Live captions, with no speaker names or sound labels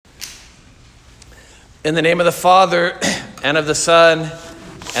In the name of the Father, and of the Son,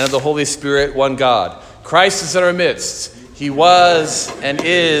 and of the Holy Spirit, one God. Christ is in our midst. He was, and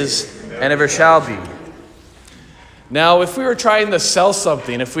is, and ever shall be. Now, if we were trying to sell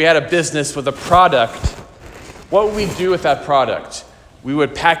something, if we had a business with a product, what would we do with that product? We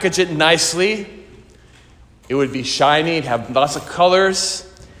would package it nicely. It would be shiny, it'd have lots of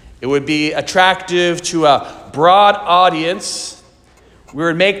colors. It would be attractive to a broad audience. We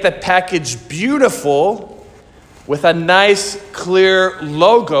would make the package beautiful with a nice, clear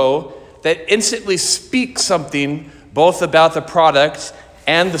logo that instantly speaks something both about the product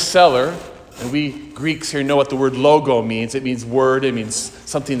and the seller. And we Greeks here know what the word logo means. It means word, it means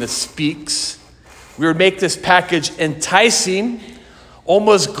something that speaks. We would make this package enticing,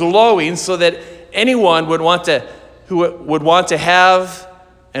 almost glowing, so that anyone who would want to have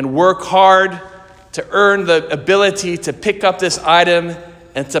and work hard to earn the ability to pick up this item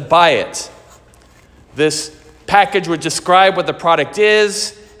and to buy it. This package would describe what the product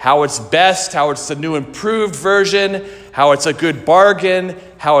is, how it's best, how it's the new improved version, how it's a good bargain,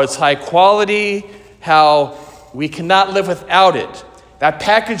 how it's high quality, how we cannot live without it. That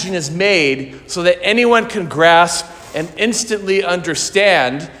packaging is made so that anyone can grasp and instantly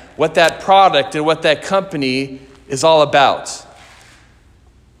understand what that product and what that company is all about.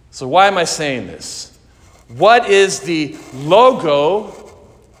 So why am I saying this? What is the logo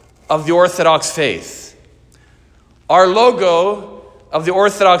of the Orthodox faith? Our logo of the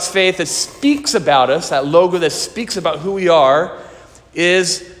Orthodox faith that speaks about us, that logo that speaks about who we are,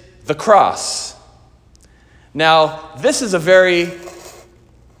 is the cross. Now, this is a very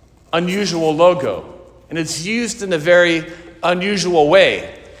unusual logo, and it's used in a very unusual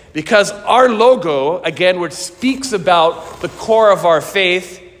way. Because our logo, again, which speaks about the core of our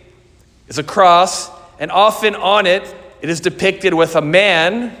faith, is a cross, and often on it, it is depicted with a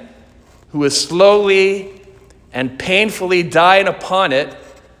man who is slowly and painfully dying upon it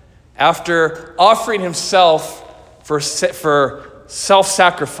after offering himself for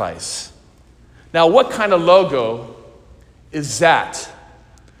self-sacrifice. Now, what kind of logo is that?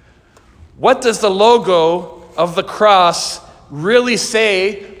 What does the logo of the cross really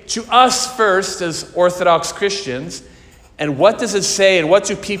say to us first as Orthodox Christians, and what does it say and what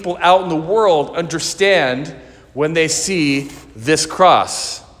do people out in the world understand when they see this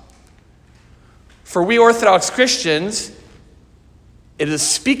cross? For we Orthodox Christians, it is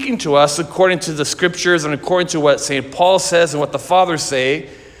speaking to us according to the scriptures and according to what St. Paul says and what the fathers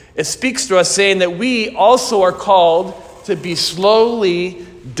say. It speaks to us saying that we also are called to be slowly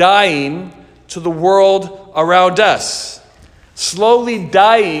dying to the world around us. Slowly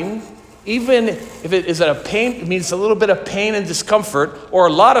dying, even if it is a pain, it means a little bit of pain and discomfort, or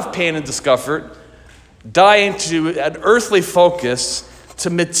a lot of pain and discomfort, dying to an earthly focus,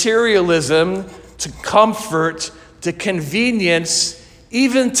 to materialism, to comfort, to convenience,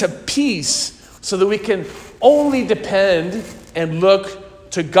 even to peace, so that we can only depend and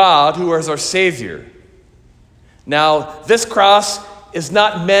look to God, who is our Savior. Now, this cross is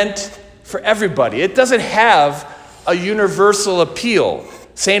not meant for everybody. It doesn't have a universal appeal.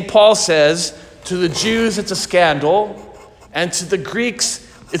 St. Paul says, to the Jews it's a scandal, and to the Greeks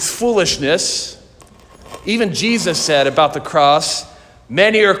it's foolishness. Even Jesus said about the cross,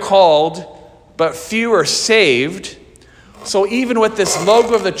 many are called, but few are saved. So even with this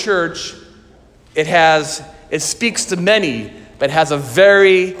logo of the church, it speaks to many, but has a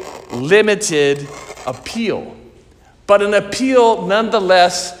very limited appeal. But an appeal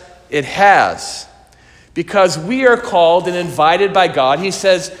nonetheless it has. Because we are called and invited by God. He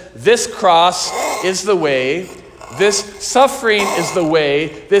says, this cross is the way, this suffering is the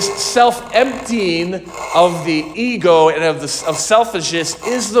way, this self-emptying of the ego and of selfishness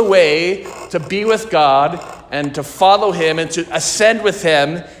is the way to be with God and to follow him and to ascend with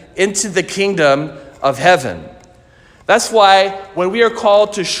him into the kingdom of heaven. That's why when we are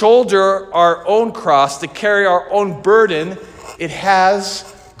called to shoulder our own cross, to carry our own burden, it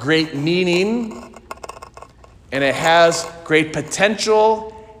has great meaning, and it has great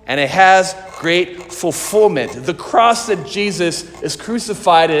potential, and it has great fulfillment. The cross that Jesus is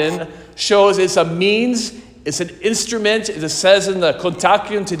crucified in shows it's a means, it's an instrument. It says in the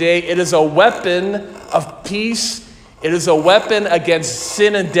Kontakion today, it is a weapon of peace. It is a weapon against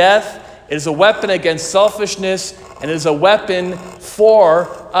sin and death. It is a weapon against selfishness, and it is a weapon for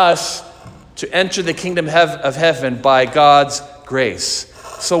us to enter the kingdom of heaven by God's grace.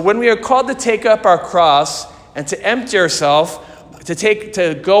 So when we are called to take up our cross and to empty ourselves,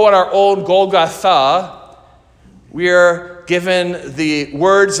 to go on our own Golgotha, we are given the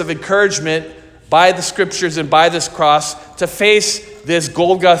words of encouragement by the scriptures and by this cross to face this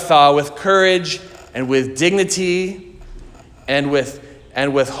Golgotha with courage and with dignity and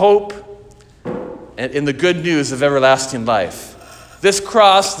with hope and in the good news of everlasting life. This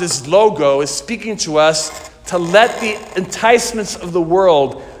cross, this logo, is speaking to us to let the enticements of the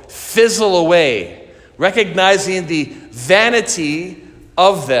world fizzle away, recognizing the vanity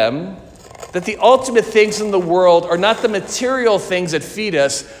of them, that the ultimate things in the world are not the material things that feed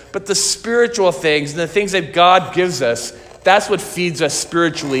us, but the spiritual things and the things that God gives us. That's what feeds us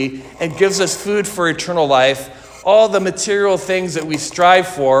spiritually and gives us food for eternal life. All the material things that we strive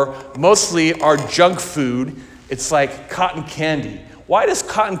for mostly are junk food. It's like cotton candy. Why does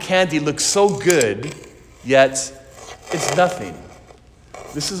cotton candy look so good, yet it's nothing?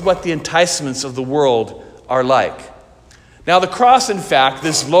 This is what the enticements of the world are like. Now, the cross, in fact,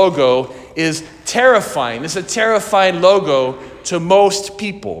 this logo is terrifying. It's a terrifying logo to most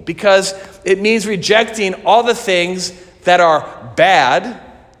people because it means rejecting all the things that are bad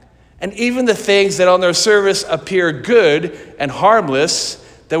and even the things that on their surface appear good and harmless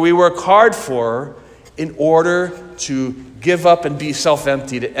that we work hard for in order to give up and be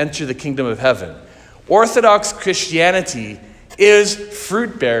self-empty to enter the kingdom of heaven. Orthodox Christianity is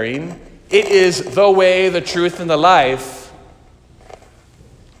fruit-bearing. It is the way, the truth, and the life.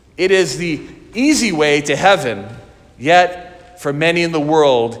 It is the easy way to heaven, yet for many in the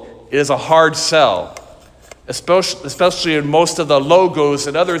world, it is a hard sell, especially in most of the logos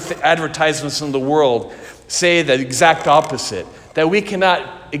and other advertisements in the world say the exact opposite, that we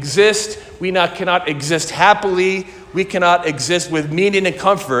cannot exist happily, we cannot exist with meaning and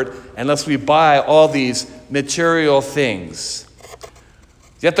comfort unless we buy all these material things.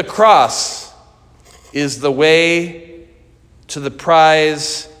 Yet the cross is the way to the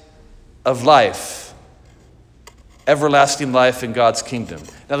prize of life, everlasting life in God's kingdom.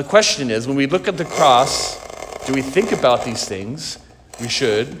 Now the question is, when we look at the cross, do we think about these things? We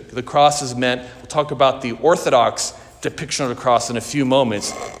should. The cross is meant, we'll talk about the Orthodox depiction of the cross in a few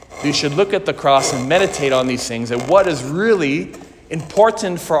moments. We should look at the cross and meditate on these things and what is really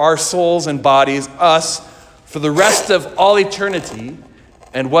important for our souls and bodies, us, for the rest of all eternity,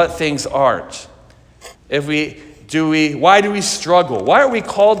 and what things aren't. Why do we struggle? Why are we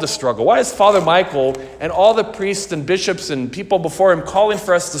called to struggle? Why is Father Michael and all the priests and bishops and people before him calling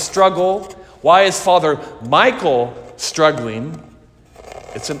for us to struggle? Why is Father Michael struggling?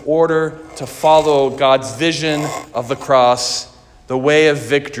 It's in order to follow God's vision of the cross, the way of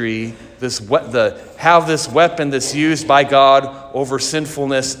victory, have this weapon that's used by God over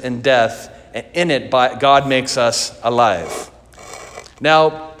sinfulness and death, and in it, God makes us alive.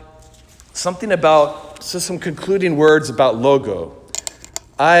 Now, some concluding words about logo.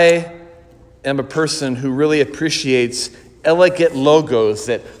 I am a person who really appreciates elegant logos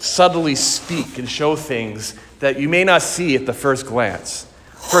that subtly speak and show things that you may not see at the first glance.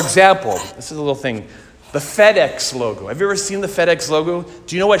 For example, this is a little thing, the FedEx logo. Have you ever seen the FedEx logo?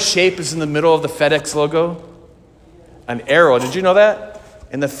 Do you know what shape is in the middle of the FedEx logo? An arrow. Did you know that?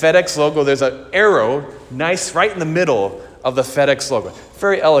 In the FedEx logo, there's an arrow, nice, right in the middle of the FedEx logo.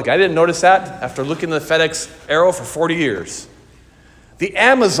 Very elegant. I didn't notice that after looking at the FedEx arrow for 40 years. The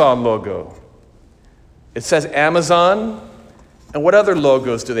Amazon logo. It says Amazon. And what other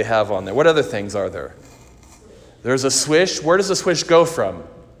logos do they have on there? What other things are there? There's a swish. Where does the swish go from?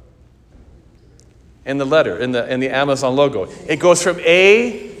 In the letter, in the Amazon logo. It goes from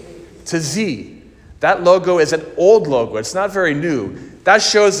A to Z. That logo is an old logo. It's not very new. That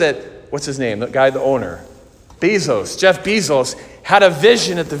shows that, what's his name? The guy, the owner. Jeff Bezos, had a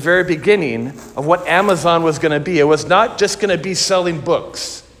vision at the very beginning of what Amazon was going to be. It was not just going to be selling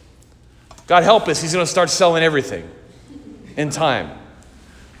books. God help us, he's going to start selling everything in time.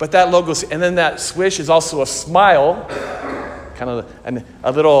 But that logo, and then that swish is also a smile, kind of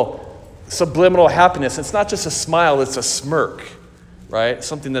a little subliminal happiness. It's not just a smile, it's a smirk, right?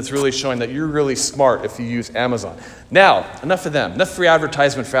 Something that's really showing that you're really smart if you use Amazon. Now, enough of them. Enough free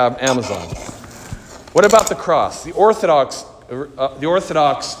advertisement for Amazon. What about the cross? The Orthodox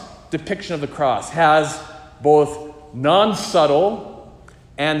depiction of the cross has both non-subtle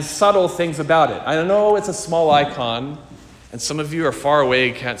and subtle things about it. I know it's a small icon, and some of you are far away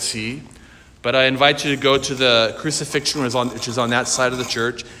and can't see, but I invite you to go to the crucifixion, which is on that side of the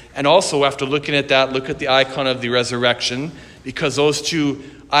church, and also after looking at that, look at the icon of the resurrection, because those two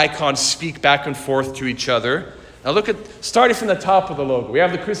icons speak back and forth to each other. Now look at, starting from the top of the logo, we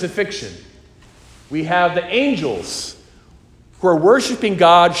have the crucifixion. We have the angels who are worshiping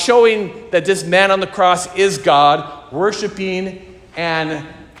God, showing that this man on the cross is God, worshiping and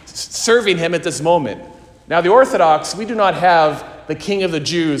serving him at this moment. Now the Orthodox, we do not have the King of the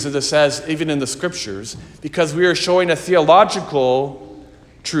Jews, as it says even in the scriptures, because we are showing a theological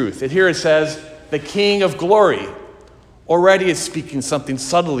truth. And here it says, the King of glory, already is speaking something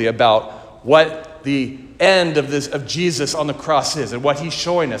subtly about what the end of Jesus on the cross is and what he's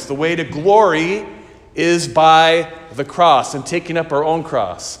showing us. The way to glory is by the cross and taking up our own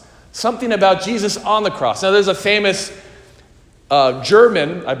cross. Something about Jesus on the cross. Now, there's a famous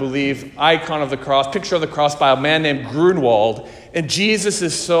German, I believe, icon of the cross, picture of the cross by a man named Grunewald, and Jesus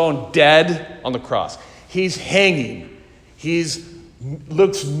is shown dead on the cross. He's hanging.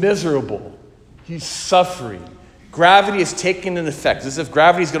 Looks miserable. He's suffering. Gravity is taking an effect, as if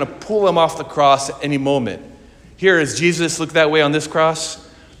gravity is going to pull him off the cross at any moment. Here, is Jesus look that way on this cross?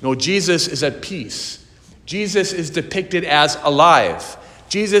 No, Jesus is at peace. Jesus is depicted as alive.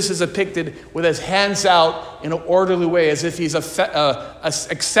 Jesus is depicted with his hands out in an orderly way, as if he's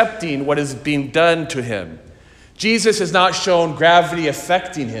accepting what is being done to him. Jesus is not shown gravity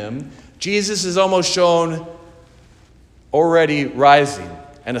affecting him. Jesus is almost shown already rising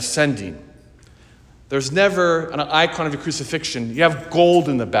and ascending. There's never an icon of a crucifixion. You have gold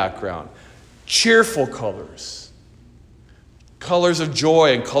in the background, cheerful colors, colors of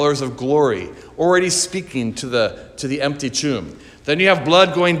joy and colors of glory, already speaking to the empty tomb. Then you have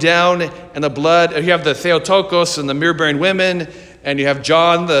blood going down, and you have the Theotokos and the myrrh-bearing women, and you have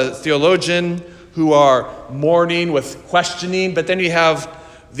John the theologian who are mourning with questioning, but then you have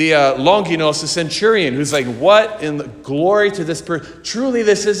the Longinos, the centurion, who's like, what in the glory to this person? Truly,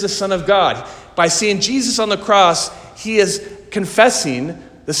 this is the Son of God. By seeing Jesus on the cross, he is confessing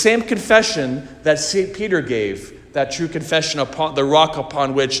the same confession that St. Peter gave, that true confession upon the rock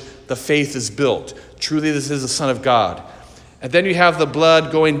upon which the faith is built. Truly, this is the Son of God. And then you have the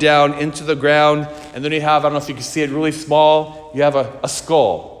blood going down into the ground, and then you have, I don't know if you can see it really small, you have a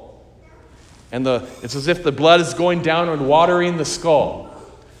skull. And it's as if the blood is going down and watering the skull.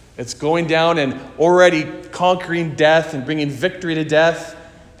 It's going down and already conquering death and bringing victory to death.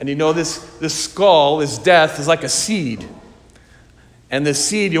 And you know this skull, this death, is like a seed. And this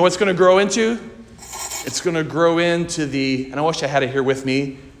seed, you know what it's going to grow into? It's going to grow into and I wish I had it here with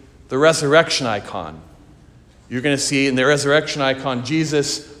me, the resurrection icon. You're going to see in the resurrection icon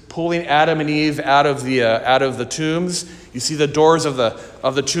Jesus pulling Adam and Eve out of the tombs. You see the doors of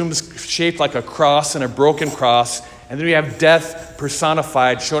the tombs shaped like a cross and a broken cross. And then we have death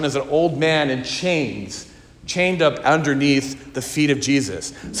personified, shown as an old man in chains, chained up underneath the feet of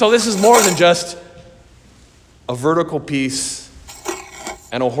Jesus. So this is more than just a vertical piece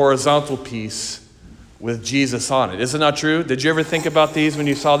and a horizontal piece with Jesus on it. Is it not true? Did you ever think about these when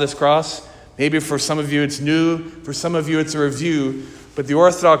you saw this cross? Maybe for some of you it's new, for some of you it's a review, but the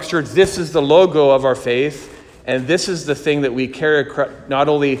Orthodox Church, this is the logo of our faith, and this is the thing that we carry. Not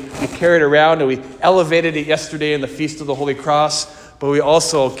only we carry it around, and we elevated it yesterday in the Feast of the Holy Cross, but we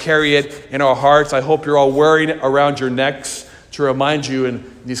also carry it in our hearts. I hope you're all wearing it around your necks to remind you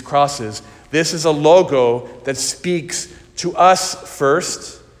in these crosses. This is a logo that speaks to us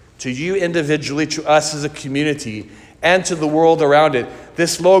first, to you individually, to us as a community, and to the world around it.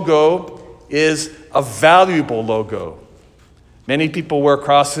 This logo is a valuable logo. Many people wear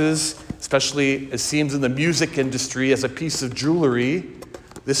crosses, especially it seems in the music industry, as a piece of jewelry.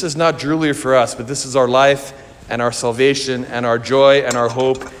 This is not jewelry for us, but this is our life and our salvation and our joy and our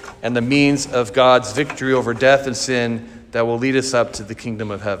hope and the means of God's victory over death and sin that will lead us up to the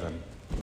kingdom of heaven.